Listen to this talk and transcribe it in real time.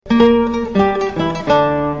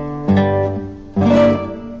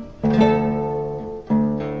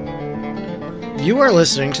are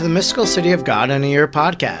listening to the Mystical City of God in a Year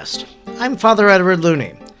podcast. I'm Father Edward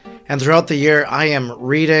Looney, and throughout the year I am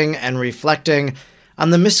reading and reflecting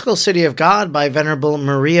on the Mystical City of God by Venerable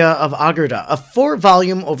Maria of Agreda, a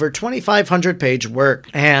 4-volume, over 2,500-page work.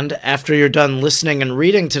 And after you're done listening and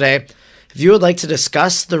reading today, if you would like to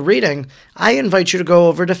discuss the reading, I invite you to go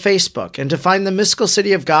over to Facebook and to find the Mystical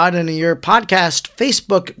City of God in a Year podcast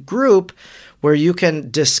Facebook group, where you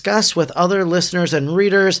can discuss with other listeners and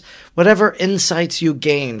readers whatever insights you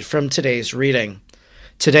gained from today's reading.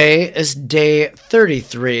 Today is day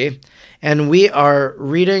 33, and we are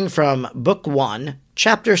reading from Book 1,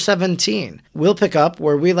 Chapter 17. We'll pick up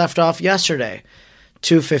where we left off yesterday,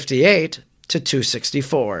 258 to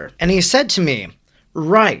 264. And he said to me,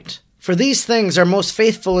 "Write, for these things are most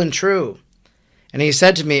faithful and true." And he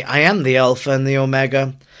said to me, "I am the Alpha and the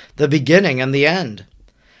Omega, the beginning and the end."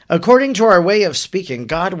 According to our way of speaking,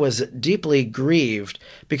 God was deeply grieved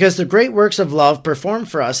because the great works of love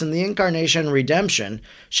performed for us in the incarnation and redemption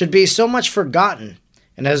should be so much forgotten,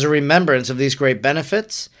 and as a remembrance of these great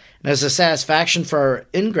benefits, and as a satisfaction for our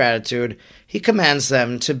ingratitude, he commands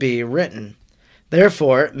them to be written.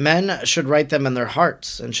 Therefore, men should write them in their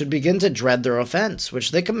hearts, and should begin to dread their offense,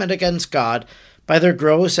 which they commit against God by their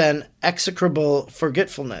gross and execrable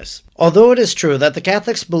forgetfulness. Although it is true that the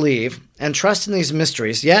Catholics believe and trust in these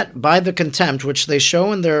mysteries, yet by the contempt which they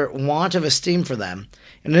show in their want of esteem for them,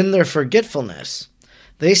 and in their forgetfulness,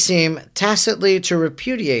 they seem tacitly to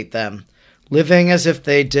repudiate them, living as if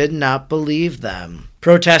they did not believe them.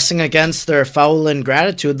 Protesting against their foul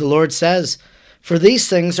ingratitude, the Lord says, "For these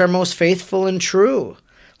things are most faithful and true."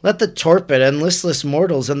 Let the torpid and listless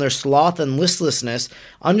mortals in their sloth and listlessness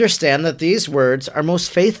understand that these words are most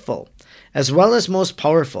faithful, as well as most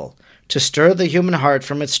powerful, to stir the human heart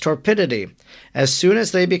from its torpidity, as soon as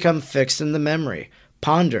they become fixed in the memory,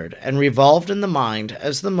 pondered, and revolved in the mind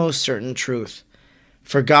as the most certain truth.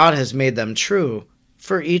 For God has made them true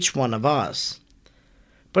for each one of us.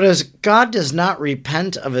 But as God does not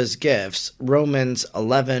repent of his gifts, Romans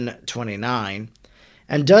 11:29,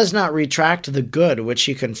 and does not retract the good which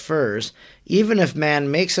he confers, even if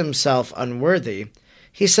man makes himself unworthy,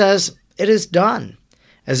 he says, "It is done,"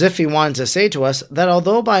 as if he wanted to say to us that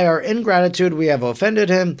although by our ingratitude we have offended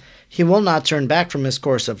him, he will not turn back from his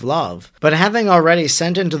course of love. But having already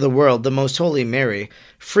sent into the world the most holy Mary,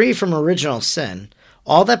 free from original sin,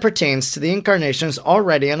 all that pertains to the incarnation is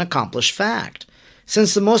already an accomplished fact.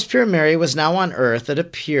 Since the most pure Mary was now on earth, it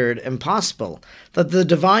appeared impossible that the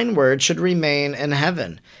divine Word should remain in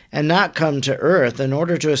heaven, and not come to earth in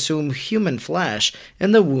order to assume human flesh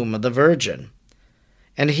in the womb of the Virgin.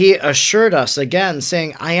 And he assured us again,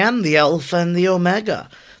 saying, "I am the Alpha and the Omega,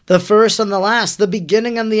 the first and the last, the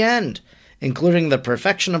beginning and the end, including the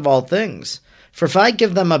perfection of all things. For if I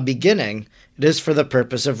give them a beginning, it is for the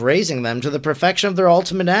purpose of raising them to the perfection of their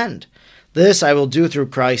ultimate end. This I will do through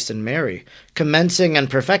Christ and Mary, commencing and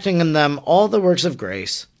perfecting in them all the works of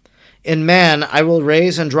grace. In man I will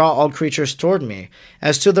raise and draw all creatures toward me,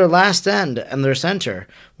 as to their last end and their center,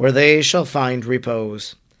 where they shall find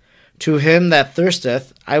repose. To him that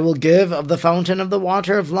thirsteth I will give of the fountain of the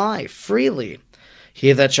water of life, freely.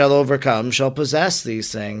 He that shall overcome shall possess these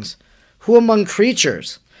things. Who among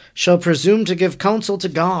creatures shall presume to give counsel to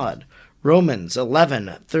God?" Romans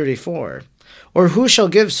 11:34. "Or who shall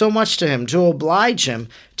give so much to him to oblige him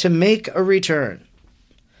to make a return?"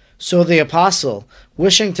 So the apostle,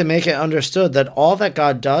 wishing to make it understood that all that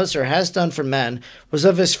God does or has done for men was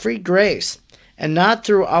of his free grace, and not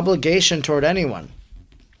through obligation toward anyone.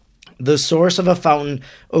 The source of a fountain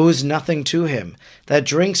owes nothing to him that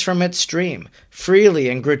drinks from its stream. Freely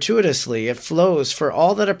and gratuitously it flows for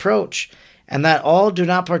all that approach, and that all do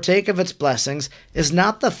not partake of its blessings is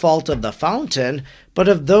not the fault of the fountain, but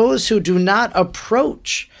of those who do not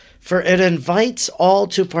approach, for it invites all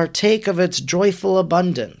to partake of its joyful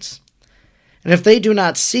abundance. And if they do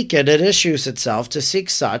not seek it, it issues itself to seek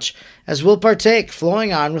such as will partake,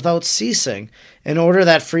 flowing on without ceasing, in order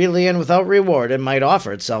that freely and without reward it might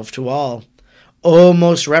offer itself to all. O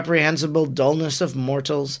most reprehensible dullness of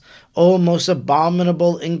mortals! O most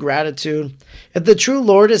abominable ingratitude! If the true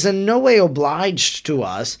Lord is in no way obliged to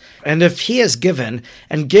us, and if he has given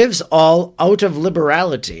and gives all out of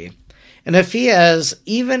liberality, and if he has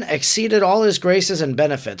even exceeded all his graces and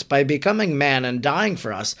benefits by becoming man and dying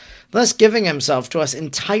for us, thus giving himself to us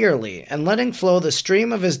entirely and letting flow the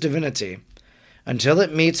stream of his divinity, until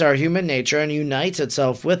it meets our human nature and unites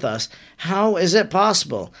itself with us, how is it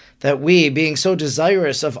possible that we, being so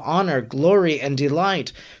desirous of honor, glory, and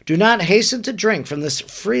delight, do not hasten to drink from this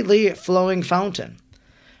freely flowing fountain?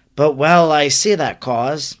 But well I see that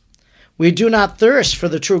cause. We do not thirst for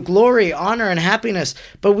the true glory, honor, and happiness,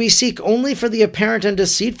 but we seek only for the apparent and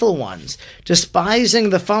deceitful ones,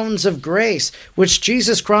 despising the fountains of grace, which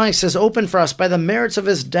Jesus Christ has opened for us by the merits of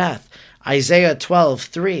his death. Isaiah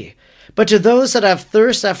 12:3. But to those that have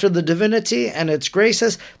thirst after the divinity and its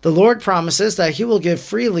graces, the Lord promises that he will give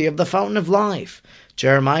freely of the fountain of life.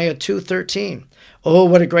 Jeremiah 2:13. Oh,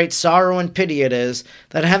 what a great sorrow and pity it is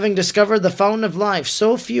that having discovered the fountain of life,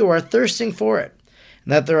 so few are thirsting for it,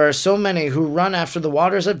 and that there are so many who run after the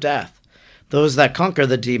waters of death. Those that conquer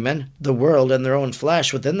the demon, the world, and their own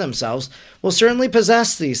flesh within themselves will certainly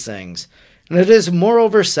possess these things, and it is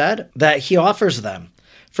moreover said that he offers them.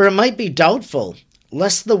 For it might be doubtful,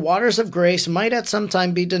 lest the waters of grace might at some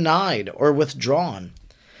time be denied or withdrawn.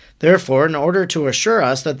 Therefore, in order to assure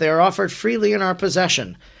us that they are offered freely in our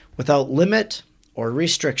possession, without limit or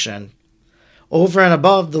restriction, over and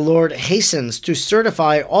above, the Lord hastens to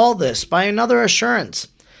certify all this by another assurance,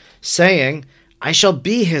 saying, I shall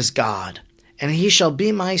be his God, and he shall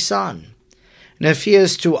be my son. And if he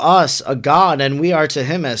is to us a God, and we are to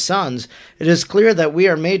him as sons, it is clear that we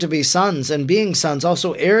are made to be sons, and being sons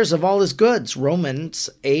also heirs of all his goods. Romans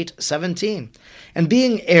 8:17. And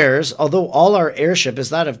being heirs, although all our heirship is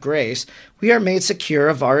that of grace, we are made secure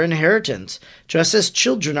of our inheritance, just as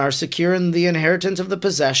children are secure in the inheritance of the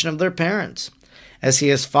possession of their parents. As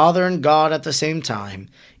he is Father and God at the same time,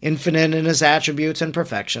 infinite in his attributes and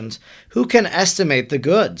perfections, who can estimate the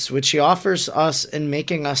goods which he offers us in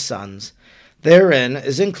making us sons? Therein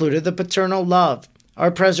is included the paternal love,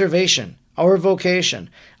 our preservation, our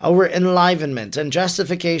vocation, our enlivenment and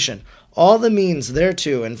justification, all the means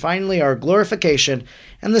thereto, and finally our glorification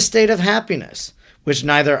and the state of happiness, which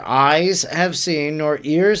neither eyes have seen nor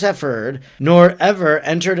ears have heard, nor ever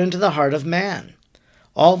entered into the heart of man.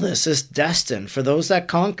 All this is destined for those that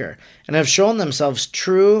conquer and have shown themselves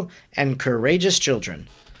true and courageous children.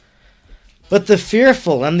 But the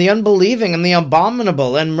fearful and the unbelieving and the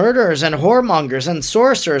abominable and murderers and whoremongers and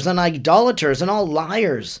sorcerers and idolaters and all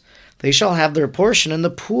liars, they shall have their portion in the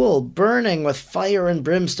pool burning with fire and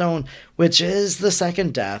brimstone, which is the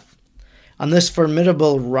second death. On this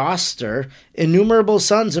formidable roster, innumerable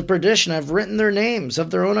sons of perdition have written their names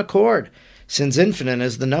of their own accord, since infinite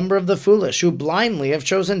is the number of the foolish who blindly have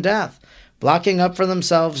chosen death, blocking up for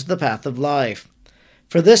themselves the path of life.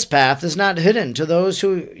 For this path is not hidden to those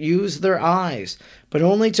who use their eyes, but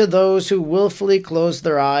only to those who willfully close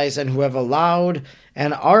their eyes and who have allowed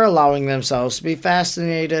and are allowing themselves to be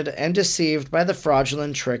fascinated and deceived by the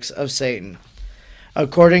fraudulent tricks of Satan.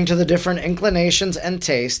 According to the different inclinations and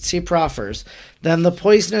tastes he proffers, then the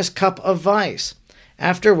poisonous cup of vice,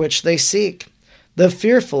 after which they seek. The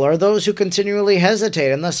fearful are those who continually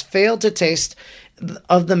hesitate and thus fail to taste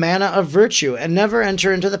of the manna of virtue and never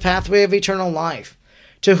enter into the pathway of eternal life,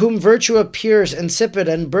 to whom virtue appears insipid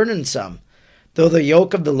and burdensome, though the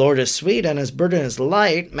yoke of the Lord is sweet and his burden is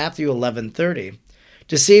light. Matthew 11:30.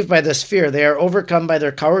 Deceived by this fear, they are overcome by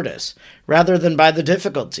their cowardice, rather than by the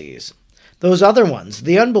difficulties. Those other ones,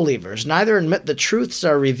 the unbelievers, neither admit the truths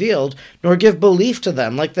are revealed, nor give belief to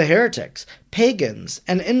them like the heretics, pagans,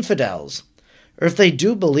 and infidels. Or if they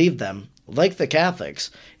do believe them, like the Catholics,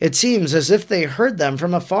 it seems as if they heard them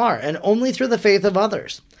from afar, and only through the faith of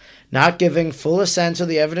others, not giving full assent to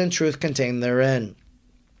the evident truth contained therein.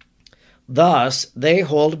 Thus, they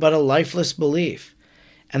hold but a lifeless belief,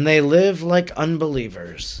 and they live like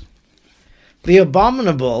unbelievers. The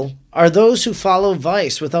abominable are those who follow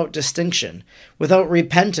vice without distinction, without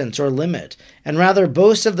repentance or limit, and rather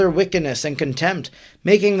boast of their wickedness and contempt,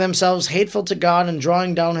 making themselves hateful to God and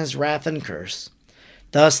drawing down his wrath and curse.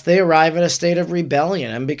 Thus they arrive at a state of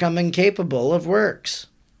rebellion and become incapable of works.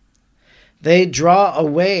 They draw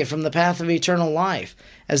away from the path of eternal life,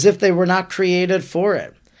 as if they were not created for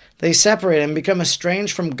it. They separate and become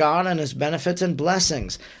estranged from God and his benefits and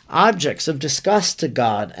blessings, objects of disgust to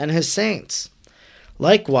God and his saints.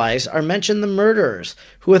 Likewise are mentioned the murderers,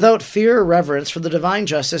 who without fear or reverence for the divine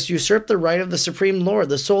justice usurp the right of the Supreme Lord,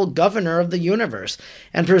 the sole governor of the universe,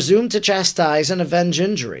 and presume to chastise and avenge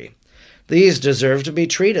injury. These deserve to be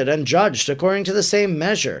treated and judged according to the same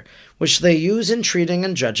measure which they use in treating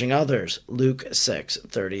and judging others. Luke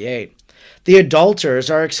 6:38. The adulterers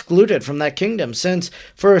are excluded from that kingdom, since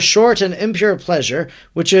for a short and impure pleasure,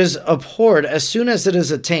 which is abhorred as soon as it is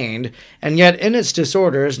attained, and yet in its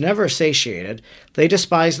disorder is never satiated, they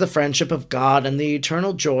despise the friendship of God and the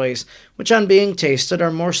eternal joys, which on being tasted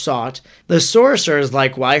are more sought. The sorcerers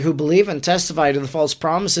likewise, who believe and testify to the false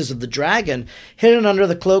promises of the dragon, hidden under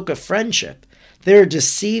the cloak of friendship. They are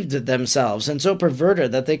deceived themselves, and so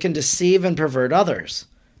perverted that they can deceive and pervert others.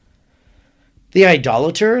 The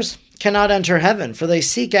idolaters, cannot enter heaven, for they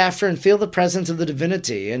seek after and feel the presence of the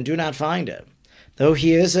divinity and do not find it, though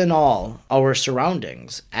he is in all our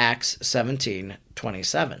surroundings. Acts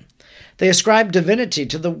 17:27. They ascribe divinity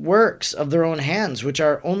to the works of their own hands, which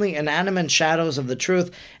are only inanimate shadows of the truth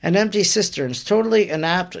and empty cisterns, totally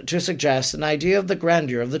inapt to suggest an idea of the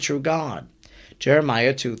grandeur of the true God.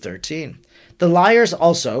 Jeremiah 2:13. The liars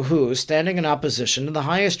also, who, standing in opposition to the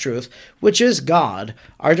highest truth, which is God,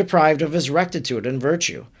 are deprived of his rectitude and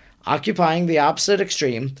virtue, occupying the opposite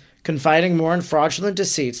extreme, confiding more in fraudulent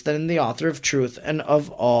deceits than in the author of truth and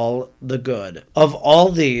of all the good. Of all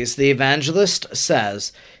these, the evangelist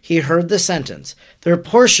says, he heard the sentence, their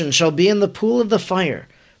portion shall be in the pool of the fire,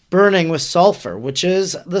 burning with sulfur, which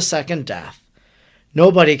is the second death.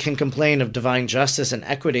 Nobody can complain of divine justice and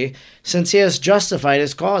equity, since he has justified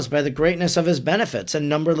his cause by the greatness of his benefits and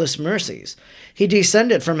numberless mercies. He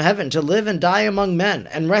descended from heaven to live and die among men,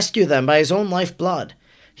 and rescue them by his own life-blood.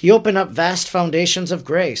 He opened up vast foundations of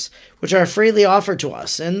grace, which are freely offered to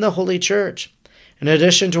us in the Holy Church. In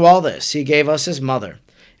addition to all this, he gave us his mother,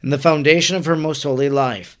 in the foundation of her most holy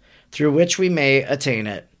life, through which we may attain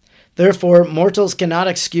it. Therefore, mortals cannot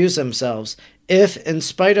excuse themselves, if, in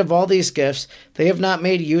spite of all these gifts, they have not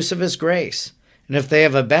made use of his grace, and if they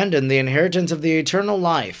have abandoned the inheritance of the eternal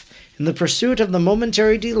life in the pursuit of the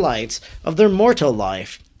momentary delights of their mortal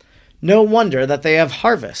life. No wonder that they have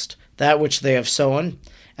harvest that which they have sown,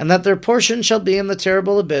 and that their portion shall be in the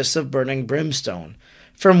terrible abyss of burning brimstone,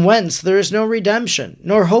 from whence there is no redemption,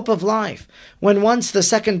 nor hope of life, when once the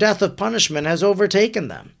second death of punishment has overtaken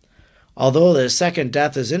them. Although the second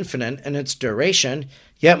death is infinite in its duration,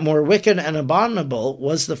 yet more wicked and abominable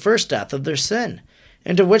was the first death of their sin,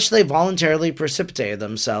 into which they voluntarily precipitated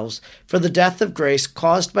themselves, for the death of grace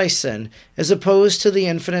caused by sin is opposed to the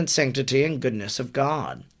infinite sanctity and goodness of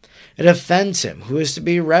God. It offends him who is to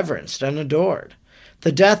be reverenced and adored.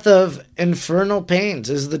 The death of infernal pains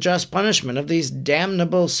is the just punishment of these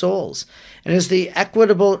damnable souls, and is the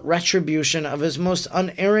equitable retribution of his most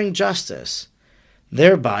unerring justice.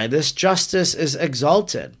 Thereby this justice is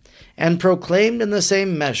exalted, and proclaimed in the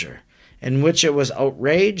same measure, in which it was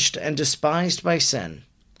outraged and despised by sin.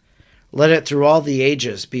 Let it through all the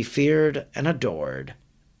ages be feared and adored.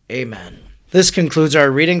 Amen. This concludes our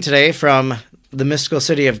reading today from The Mystical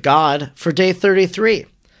City of God for day 33.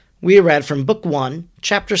 We read from Book 1,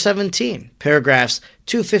 Chapter 17, paragraphs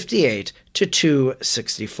 258 to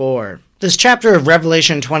 264. This chapter of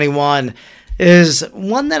Revelation 21 is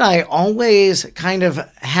one that I always kind of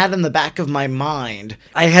had in the back of my mind.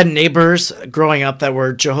 I had neighbors growing up that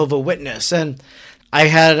were Jehovah's Witness, and I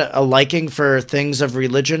had a liking for things of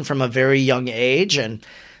religion from a very young age, and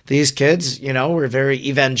these kids, were very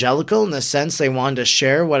evangelical in the sense they wanted to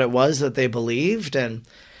share what it was that they believed, and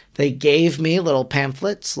they gave me little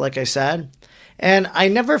pamphlets, like I said. And I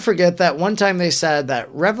never forget that one time they said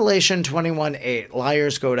that Revelation 21:8,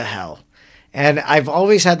 liars go to hell. And I've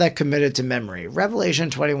always had that committed to memory. Revelation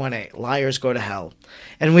 21:8, liars go to hell.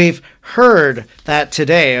 And we've heard that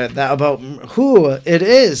today about who it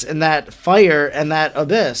is in that fire and that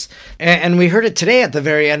abyss. And we heard it today at the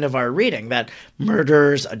very end of our reading, that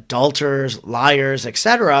murderers, adulterers, liars,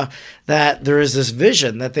 etc., that there is this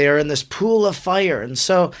vision that they are in this pool of fire. And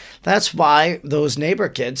so that's why those neighbor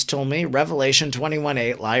kids told me Revelation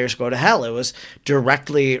 21:8, liars go to hell. It was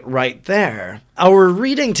directly right there. Our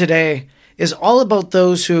reading today is all about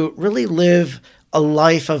those who really live a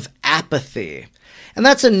life of apathy. And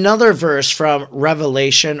that's another verse from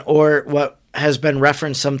Revelation, or what has been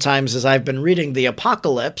referenced sometimes as I've been reading the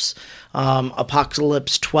Apocalypse,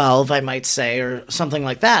 Apocalypse 12, I might say, or something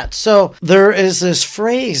like that. So there is this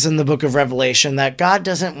phrase in the book of Revelation that God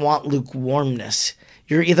doesn't want lukewarmness.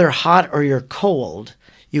 You're either hot or you're cold.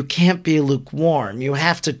 You can't be lukewarm. You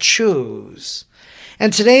have to choose.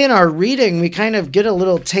 And today in our reading, we kind of get a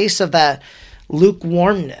little taste of that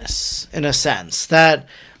lukewarmness, in a sense, that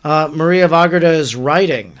Maria of Agreda is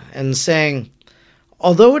writing and saying,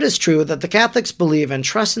 although it is true that the Catholics believe and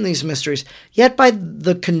trust in these mysteries, yet by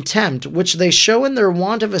the contempt which they show in their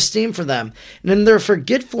want of esteem for them, and in their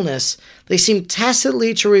forgetfulness, they seem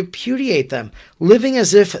tacitly to repudiate them, living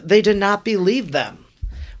as if they did not believe them.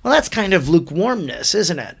 Well, that's kind of lukewarmness,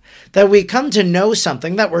 isn't it? That we come to know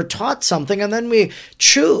something, that we're taught something, and then we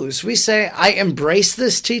choose. We say, I embrace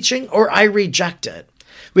this teaching, or I reject it.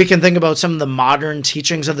 We can think about some of the modern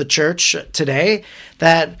teachings of the church today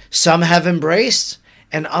that some have embraced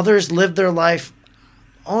and others live their life.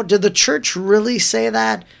 Oh, did the church really say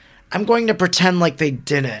that? I'm going to pretend like they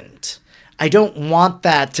didn't. I don't want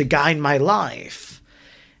that to guide my life.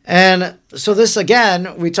 And so this,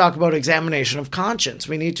 again, we talk about examination of conscience.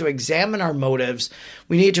 We need to examine our motives.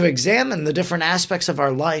 We need to examine the different aspects of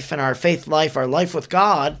our life and our faith life, our life with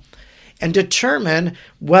God, and determine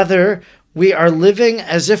whether we are living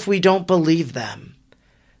as if we don't believe them,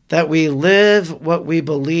 that we live what we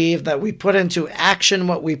believe, that we put into action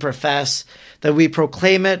what we profess, that we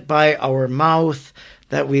proclaim it by our mouth,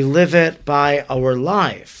 that we live it by our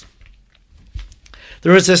life.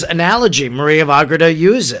 There is this analogy Marie of Agreda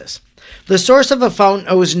uses. The source of a fountain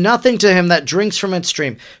owes nothing to him that drinks from its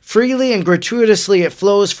stream. Freely and gratuitously it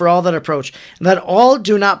flows for all that approach. And that all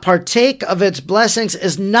do not partake of its blessings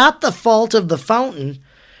is not the fault of the fountain,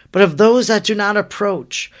 but of those that do not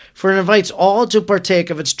approach. For it invites all to partake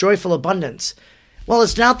of its joyful abundance. Well,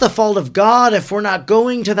 it's not the fault of God if we're not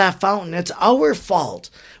going to that fountain. It's our fault.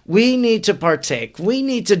 We need to partake. We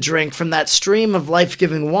need to drink from that stream of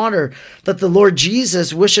life-giving water that the Lord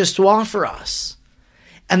Jesus wishes to offer us.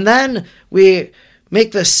 And then we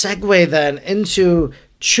make the segue then into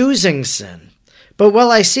choosing sin. But while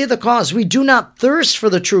I see the cause, we do not thirst for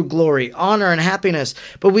the true glory, honor, and happiness,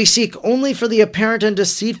 but we seek only for the apparent and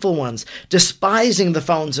deceitful ones, despising the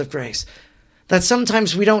fountains of grace. That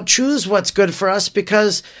sometimes we don't choose what's good for us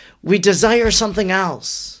because we desire something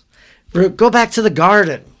else. Go back to the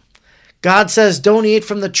garden. God says, don't eat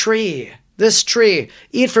from the tree, this tree.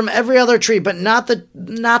 Eat from every other tree, but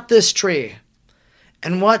not this tree.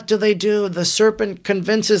 And what do? The serpent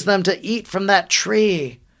convinces them to eat from that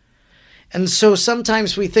tree. And so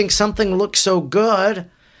sometimes we think something looks so good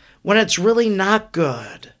when it's really not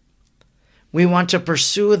good. We want to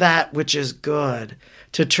pursue that which is good,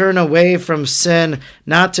 to turn away from sin,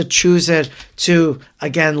 not to choose it, to,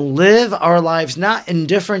 again, live our lives not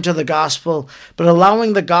indifferent to the gospel, but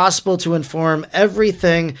allowing the gospel to inform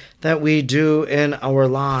everything that we do in our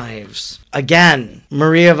lives. Again,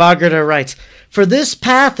 Marie of Agreda writes, "For this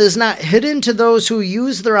path is not hidden to those who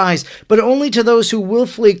use their eyes, but only to those who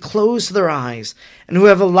willfully close their eyes, and who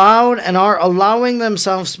have allowed and are allowing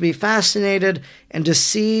themselves to be fascinated and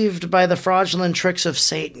deceived by the fraudulent tricks of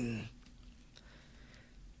Satan."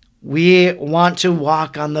 We want to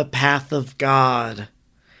walk on the path of God.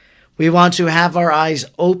 We want to have our eyes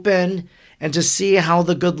open and to see how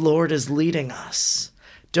the good Lord is leading us.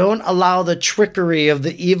 Don't allow the trickery of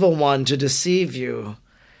the evil one to deceive you,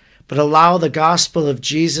 but allow the gospel of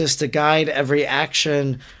Jesus to guide every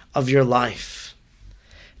action of your life.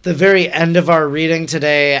 The very end of our reading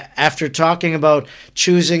today, after talking about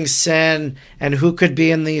choosing sin and who could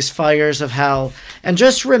be in these fires of hell, and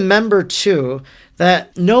just remember too,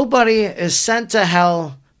 that nobody is sent to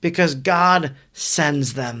hell because God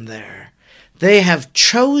sends them there. They have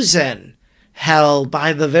chosen hell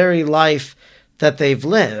by the very life that they've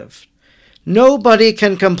lived. Nobody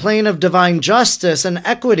can complain of divine justice and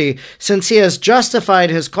equity, since he has justified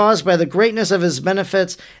his cause by the greatness of his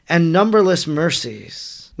benefits and numberless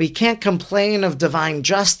mercies. We can't complain of divine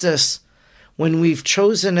justice when we've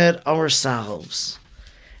chosen it ourselves.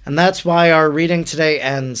 And that's why our reading today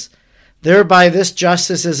ends. "Thereby this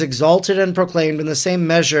justice is exalted and proclaimed in the same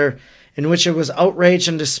measure in which it was outraged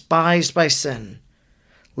and despised by sin.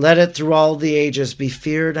 Let it through all the ages be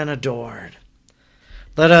feared and adored."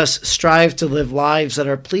 Let us strive to live lives that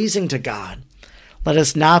are pleasing to God. Let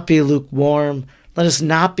us not be lukewarm. Let us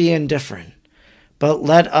not be indifferent. But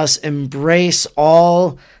let us embrace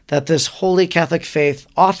all that this holy Catholic faith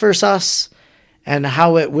offers us and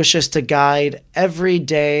how it wishes to guide every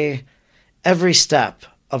day, every step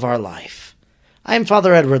of our life. I am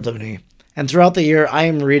Father Edward Looney, and throughout the year I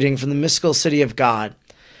am reading from the mystical city of God.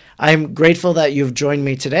 I am grateful that you've joined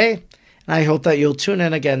me today, and I hope that you'll tune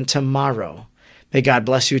in again tomorrow. May God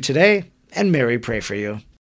bless you today, and Mary pray for you.